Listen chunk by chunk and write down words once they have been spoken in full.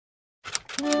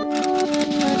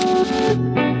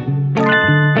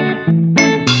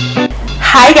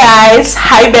Hi guys,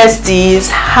 hi besties,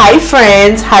 hi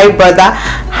friends, hi brother,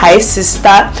 hi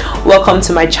sister. Welcome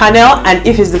to my channel, and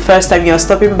if it's the first time you're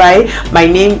stopping by, my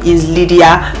name is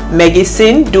Lydia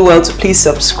Meggison. Do well to please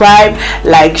subscribe,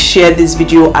 like, share this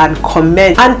video and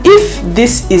comment. And if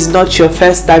this is not your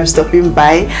first time stopping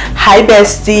by, hi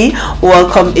bestie,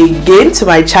 welcome again to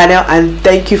my channel and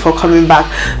thank you for coming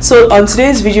back. So on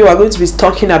today's video we're going to be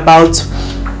talking about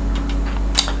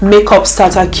makeup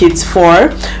starter kits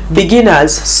for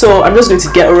beginners. So I'm just going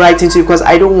to get right into it because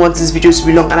I don't want this video to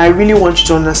be long, and I really want you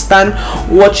to understand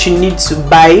what you need to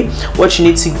buy, what you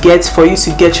need to get for you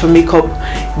to get your makeup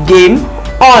game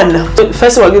on. So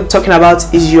first of all, we're going to be talking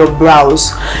about is your brows.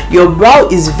 Your brow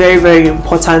is very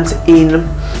important in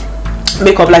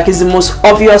makeup. Like, it's the most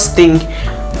obvious thing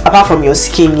apart from your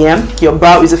skin. Yeah, your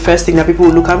brow is the first thing that people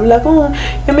will look at and be like, oh,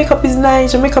 your makeup is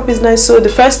nice, your makeup is nice. So the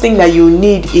first thing that you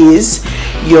need is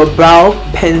your brow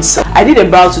pencil. I did a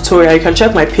brow tutorial, you can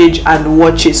check my page and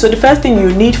watch it. So the first thing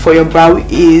you need for your brow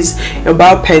is your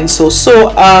brow pencil. So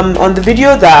on the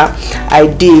video that I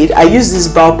did, I used this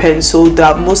brow pencil,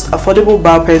 the most affordable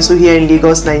brow pencil here in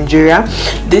Lagos, Nigeria.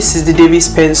 This is the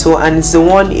Davis pencil and it's the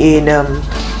one in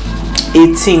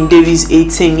 18, Davis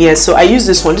 18. Yes, so I use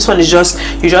this one. This one is just,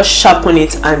 you just sharpen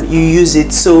it and you use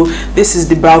it. So this is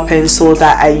the brow pencil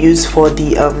that I use for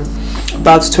the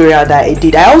brow tutorial that I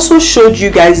did. I also showed you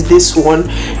guys this one,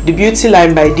 the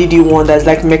Beautylinebydidi one, that's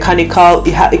like mechanical.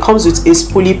 It comes with a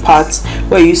spoolie part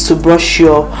where you used to brush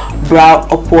your brow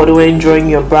upward when drawing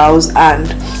your brows, and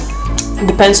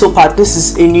the pencil part. This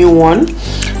is a new one.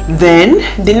 Then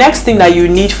the next thing that you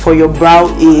need for your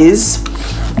brow is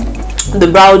the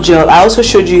brow gel. I also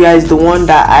showed you guys the one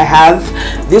that I have.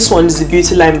 This one is the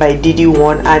Beautylinebydidi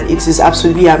one and it is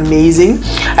absolutely amazing.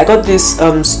 I got this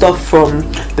stuff from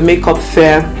the makeup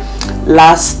fair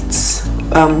last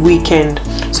weekend.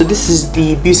 So this is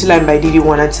the Beautylinebydidi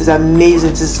one and it is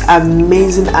amazing. It is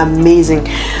amazing.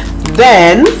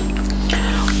 Then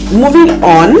moving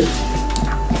on,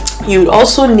 you would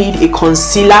also need a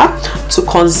concealer to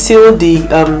conceal the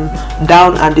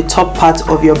down and the top part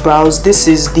of your brows. This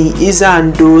is the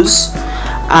Issaanddose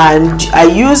and I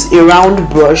use a round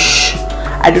brush.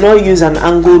 I do not use an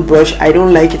angled brush. I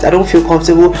don't like it. I don't feel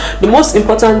comfortable. The most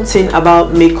important thing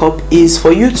about makeup is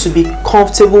for you to be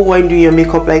comfortable when doing your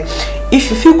makeup. Like, if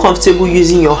you feel comfortable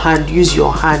using your hand, use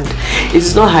your hand.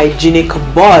 It's not hygienic,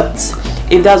 but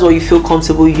if that's what you feel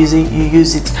comfortable using, you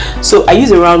use it. So I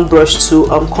use a round brush to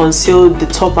conceal the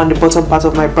top and the bottom part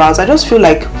of my brows. I just feel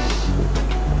like,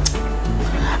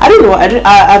 I don't know,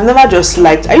 I've never just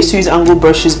liked, I used to use angled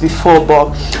brushes before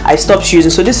but I stopped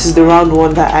using. So this is the round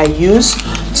one that I use.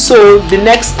 So the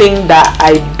next thing that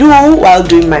I do while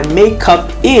doing my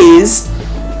makeup is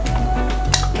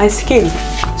my skin.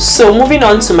 So moving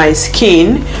on to my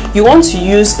skin, you want to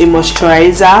use a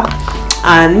moisturizer,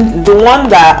 and the one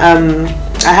that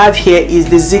I have here is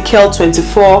the Zikel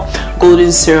 24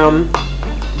 Golden Serum.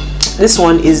 This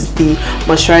one is the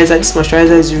moisturizer. This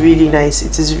moisturizer is really nice.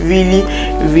 It is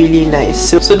really nice.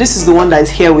 So this is the one that is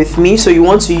here with me. So you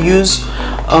want to use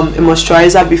a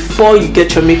moisturizer before you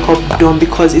get your makeup done,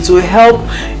 because it will help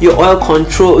your oil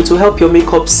control. It will help your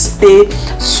makeup stay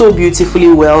so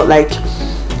beautifully well. Like,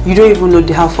 you don't even know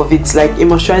the half of it. Like, a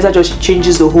moisturizer just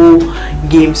changes the whole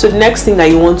game. So the next thing that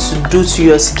you want to do to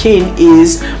your skin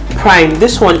is prime.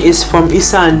 This one is from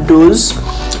Issaanddose.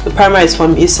 The primer is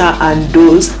from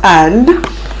Issaanddose, and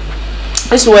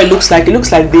this is what it looks like. It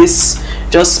looks like this,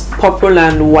 just purple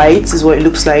and white is what it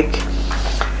looks like.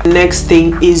 The next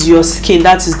thing is your skin.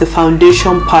 That is the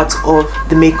foundation part of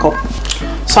the makeup.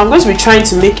 So I'm going to be trying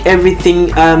to make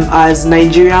everything as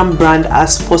Nigerian brand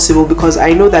as possible, because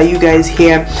I know that you guys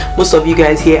here, most of you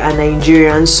guys here are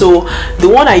Nigerian. So the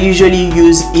one I usually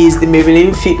use is the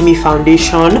Maybelline Fit Me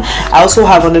foundation. I also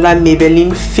have another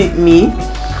Maybelline Fit Me.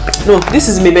 No, this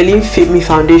is Maybelline Fit Me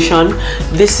foundation.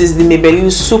 This is the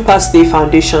Maybelline Super Stay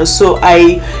foundation. So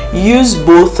I use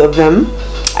both of them.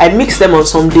 I mix them on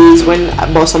some days,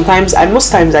 but sometimes, and most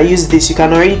times I use this. You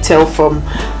can already tell from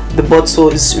the bottle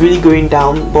is really going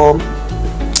down, but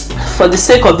for the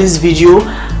sake of this video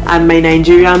and my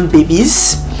Nigerian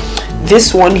babies,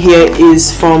 this one here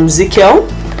is from zikel.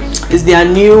 It's their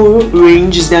new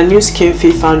range, it's their new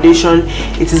Skinfit foundation.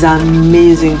 It is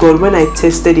amazing. God, when I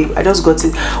tested it, I just got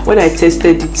it. When I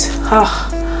tested it,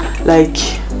 like,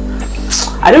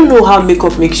 I don't know how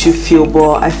makeup makes you feel,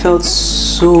 but I felt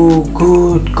so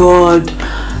good. God,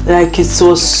 like, it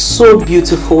was so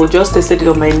beautiful. Just tested it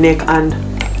on my neck and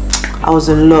I was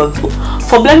in love.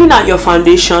 For blending out your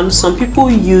foundation, some people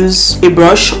use a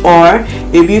brush or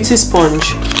a beauty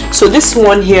sponge. So this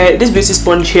one here, this beauty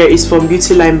sponge here, is from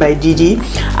Beautylinebydidi,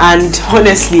 and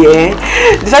honestly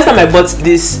the first time I bought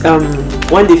this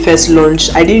when they first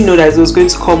launched, I didn't know that it was going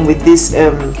to come with this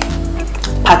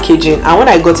packaging, and when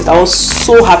I got it I was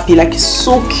so happy. Like, it's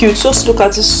so cute, just look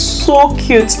at it, so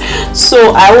cute.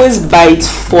 So I always buy it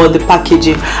for the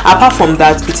packaging. Apart from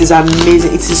that, it is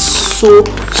amazing. It is so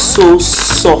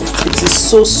soft. It is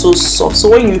so soft. So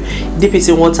when you dip it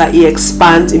in water, it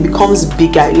expands, it becomes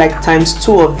bigger, like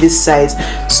 ×2 of this size.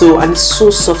 So, and it's so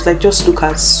soft. Like, just look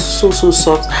at, so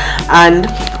soft. And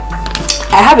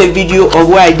I have a video of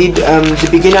where I did the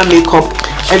beginner makeup,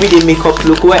 everyday makeup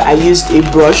look, where I used a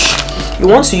brush. You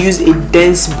want to use a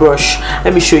dense brush.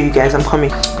 Let me show you guys, I'm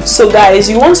coming. So guys,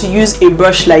 you want to use a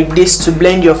brush like this to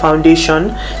blend your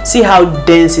foundation. See how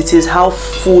dense it is, how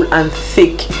full and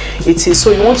thick it is.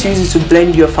 So you want to use it to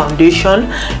blend your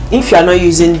foundation. If you are not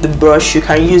using the brush, you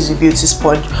can use the beauty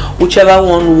sponge, whichever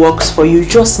one works for you. You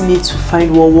just need to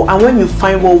find what works, and when you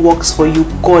find what works for you,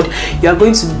 God, you are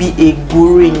going to be a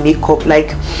guru in makeup.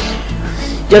 Like,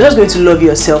 you're just going to love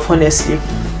yourself, honestly.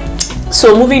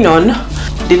 So moving on,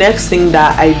 the next thing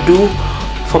that I do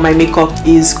for my makeup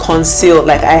is conceal.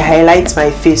 Like, I highlight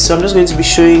my face, so I'm just going to be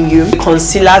showing you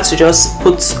concealer to just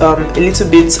put a little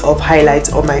bit of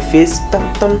highlight on my face,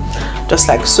 just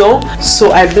like so.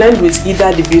 So I blend with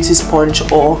either the beauty sponge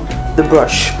or the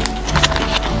brush.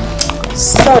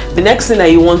 So the next thing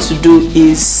that you want to do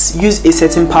is use a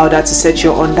setting powder to set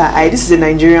your under eye. This is a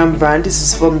Nigerian brand. This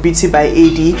is from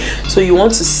beautybyad. So you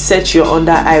want to set your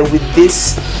under eye with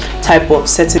this type of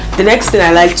setting. The next thing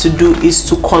I like to do is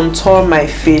to contour my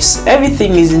face.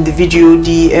 Everything is in the video,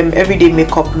 the everyday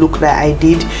makeup look that I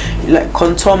did. Like,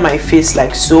 contour my face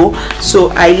like so. So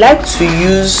I like to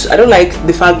use, I don't like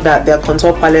the fact that there are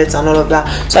contour palettes and all of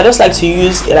that, so I just like to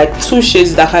use like 2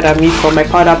 shades darker than me from my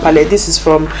powder palette. This is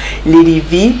from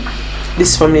ladyvee. This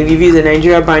is from ladyvee, is a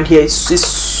Nigerian brand here. It's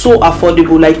so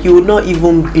affordable, like you would not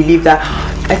even believe that.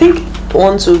 I think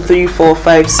 1 2 3 4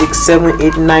 5 6 7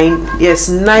 8 9, yes,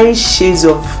 9 shades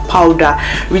of powder,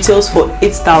 retails for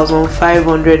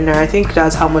 8,500 naira. I think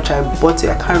that's how much I bought it.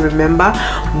 I can't remember,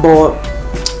 but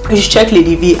you should check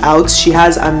ladyvee out. She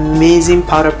has amazing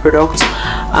powder products.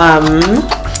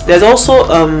 There's also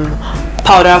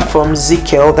powder from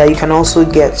zikel that you can also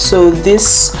get. So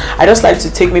this, I just like to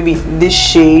take maybe this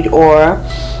shade or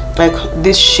like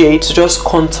this shade to just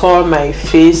contour my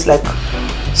face like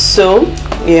so.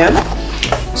 Yeah.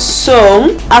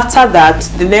 So after that,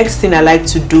 the next thing I like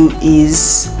to do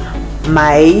is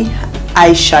my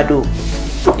eyeshadow.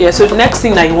 Yeah, so the next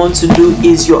thing that you want to do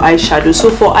is your eyeshadow. So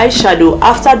for eyeshadow,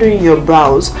 after doing your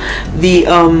brows, the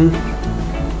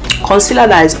concealer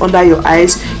that is under your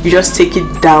eyes, you just take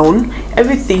it down.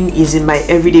 Everything is in my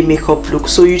everyday makeup look,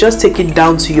 so you just take it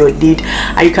down to your lid,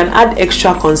 and you can add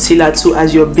extra concealer too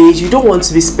as your base. You don't want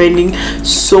to be spending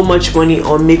so much money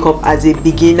on makeup as a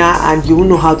beginner and you won't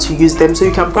know how to use them, so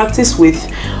you can practice with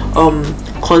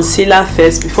concealer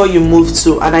first before you move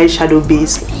to an eyeshadow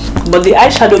base. But the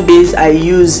eyeshadow base I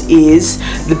use is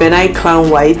the Benai Clown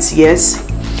White. Yes,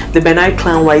 the Benai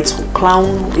Clown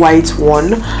White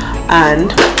one.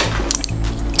 And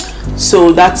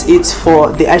so that's it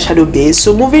for the eyeshadow base.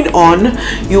 So moving on,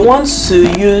 you want to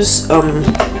use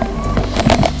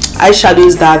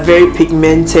eyeshadows that are very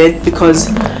pigmented, because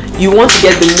you want to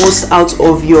get the most out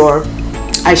of your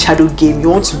eyeshadow game. You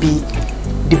want to be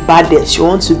the baddest. You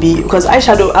want to be, because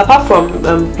eyeshadow, apart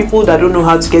from people that don't know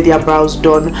how to get their brows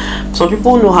done, some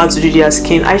people know how to do their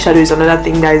skin. Eyeshadow is another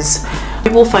thing that is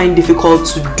people find difficult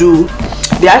to do.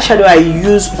 The eyeshadow I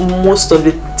use most of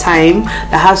the time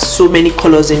that has so many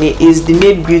colors in it is the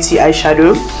Made Beauty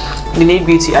eyeshadow. The Made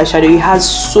Beauty eyeshadow, it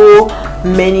has so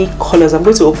many colors. I'm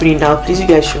going to open it now. Please, you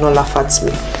guys should not laugh at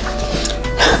me.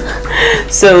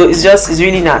 So it's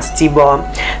really nasty,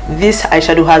 but this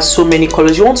eyeshadow has so many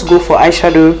colors. You want to go for an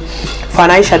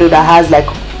eyeshadow that has like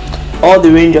all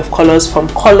the range of colors, from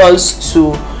colors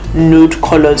to nude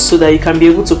colors, so that you can be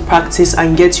able to practice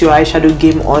and get your eyeshadow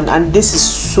game on. And this is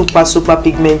super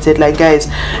pigmented. Like, guys,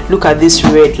 look at this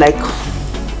red. Like,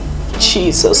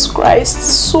 Jesus Christ, it's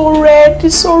so red,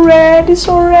 it's so red, it's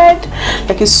so red.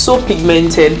 Like, it's so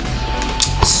pigmented.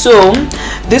 So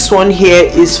this one here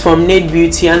is from Made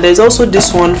Beauty, and there's also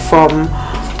this one from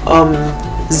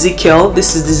zikel.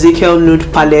 This is the zikel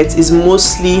nude palette. Is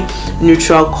mostly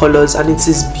neutral colors, and it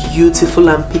is beautiful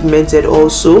and pigmented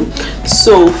also.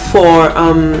 So for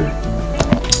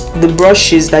the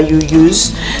brushes that you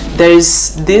use, there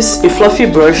is a fluffy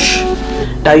brush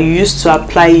that you use to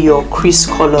apply your crease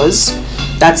colors.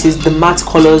 That is the matte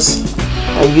colors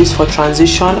I use for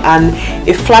transition, and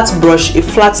a flat brush, a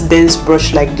flat dense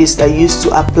brush like this that you use to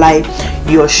apply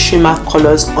your shimmer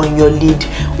colors on your lid.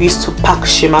 We used to pack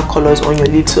shimmer colors on your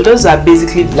lid. So those are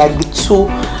basically like the two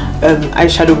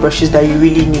eyeshadow brushes that you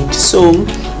really need. So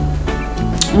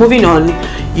moving on,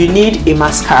 you need a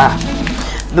mascara.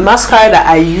 The mascara that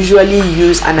I usually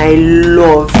use and I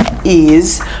love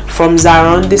is from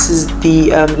Zaron. This is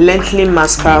the lengthening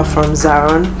mascara from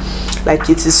Zaron. Like,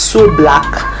 it is so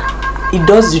black, it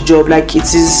does the job. Like,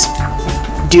 it is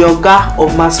the Oga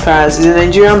of mascaras. It's a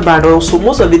Nigerian brand also.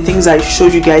 Most of the things I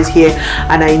showed you guys here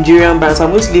are Nigerian brands.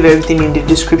 I'm going to leave everything in the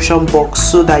description box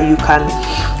so that you can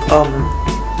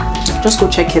just go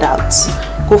check it out.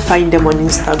 Go find them on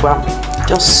Instagram,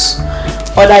 just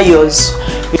order yours.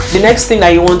 The next thing that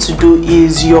you want to do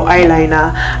is your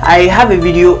eyeliner. I have a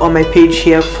video on my page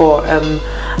here for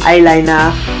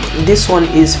eyeliner. This one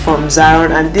is from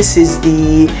Zaron, and this is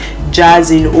the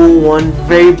Jazz in 01,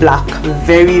 very black,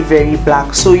 very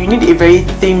black. So you need a very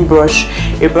thin brush,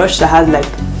 a brush that has like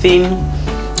thin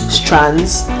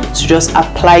strands to just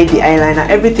apply the eyeliner.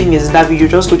 Everything is that video,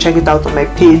 just go check it out on my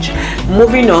page.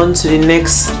 Moving on to the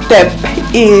next step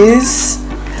is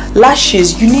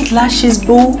lashes. You need lashes,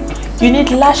 boo. You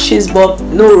need lashes, but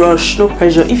no rush, no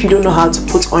pressure. If you don't know how to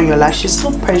put on your lashes,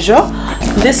 no pressure.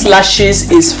 This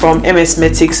lashes is from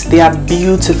MSmetics. They are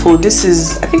beautiful. This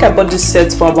is, I think I bought this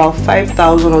set for about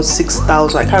 5,000 or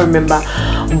 6,000, I can't remember,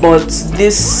 but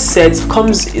this set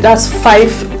comes, that's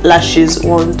 5 lashes,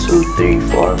 1 2 3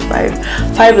 4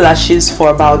 5 lashes for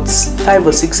about 5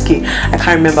 or 6k, I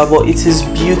can't remember, but it is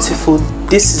beautiful.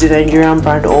 This is a Nigerian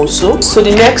brand also. So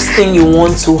the next thing you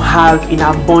want to have in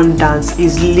abundance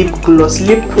is lip gloss,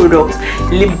 lip products,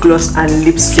 lip gloss and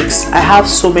lipsticks. I have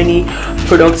so many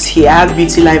products here. I have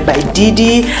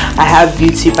Beautylinebydidi, I have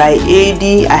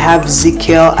beautybyad, I have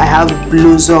zikel, I have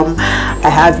Blossom, I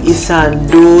have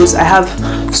Issaanddose. I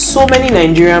have so many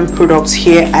Nigerian products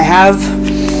here. I have,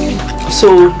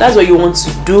 so that's what you want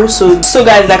to do. So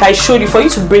guys, like I showed you, for you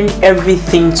to bring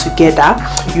everything together,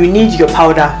 you need your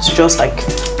powder to just like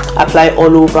apply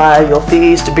all over your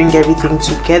face to bring everything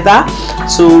together.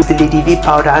 So the ladyvee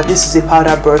powder, and this is a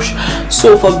powder brush.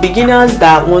 So for beginners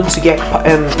that want to get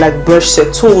like brush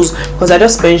set tools, because I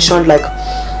just mentioned like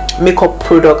makeup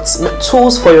products,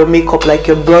 tools for your makeup, like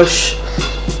your brush,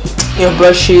 your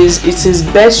brushes, it is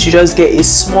best you just get a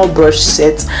small brush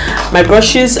set. My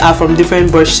brushes are from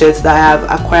different brush sets that I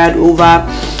have acquired over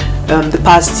the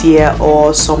past year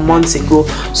or some months ago,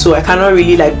 so I cannot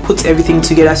really like put everything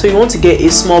together. So you want to get a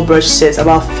small brush set,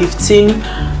 about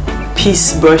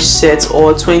 15-piece brush set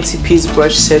or 20-piece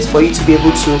brush set, for you to be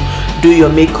able to do your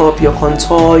makeup, your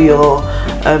contour, your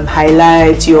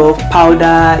highlight, your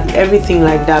powder, everything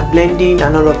like that, blending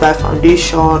and all of that,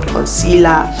 foundation,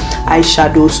 concealer,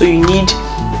 eyeshadow. So you need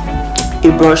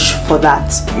a brush for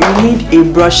that. You need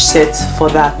a brush set for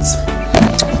that.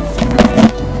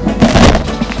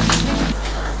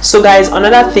 So guys,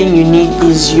 another thing you need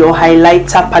is your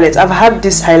highlighter palette. I've had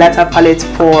this highlighter palette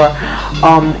for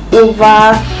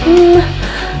over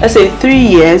let's say 3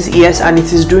 years, yes, and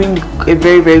it is doing a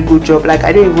very good job. Like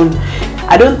I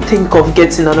don't think of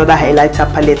getting another highlighter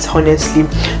palette, honestly.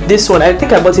 This one, I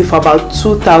think I bought it for about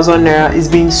 2,000 naira. It's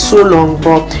been so long,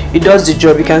 but it does the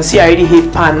job. You can see I already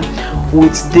hit pan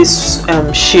with this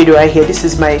shade right here. This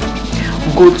is my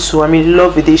go-to. I'm in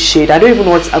love with this shade. I don't even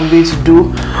know what I'm going to do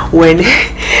when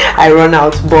I run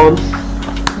out. But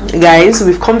guys,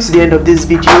 we've come to the end of this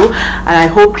video, and I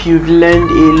hope you've learned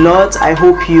a lot. I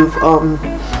hope you've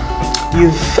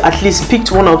at least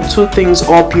picked 1 or 2 things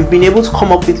up. You've been able to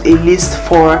come up with a list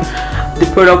for the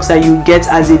products that you get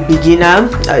as a beginner,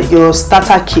 your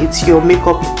starter kit, your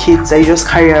makeup kit that you just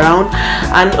carry around.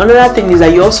 And another thing is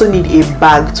that you also need a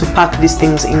bag to pack these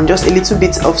things in, just a little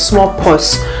bit of small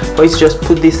purse for you to just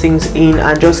put these things in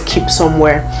and just keep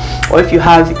somewhere. Or if you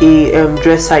have a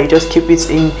dresser, you just keep it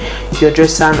in your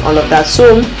dresser and all of that.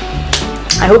 So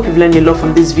I hope you've learned a lot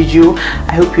from this video.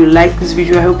 I hope you like this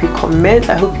video. I hope you comment.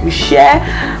 I hope you share.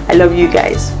 I love you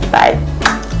guys. Bye.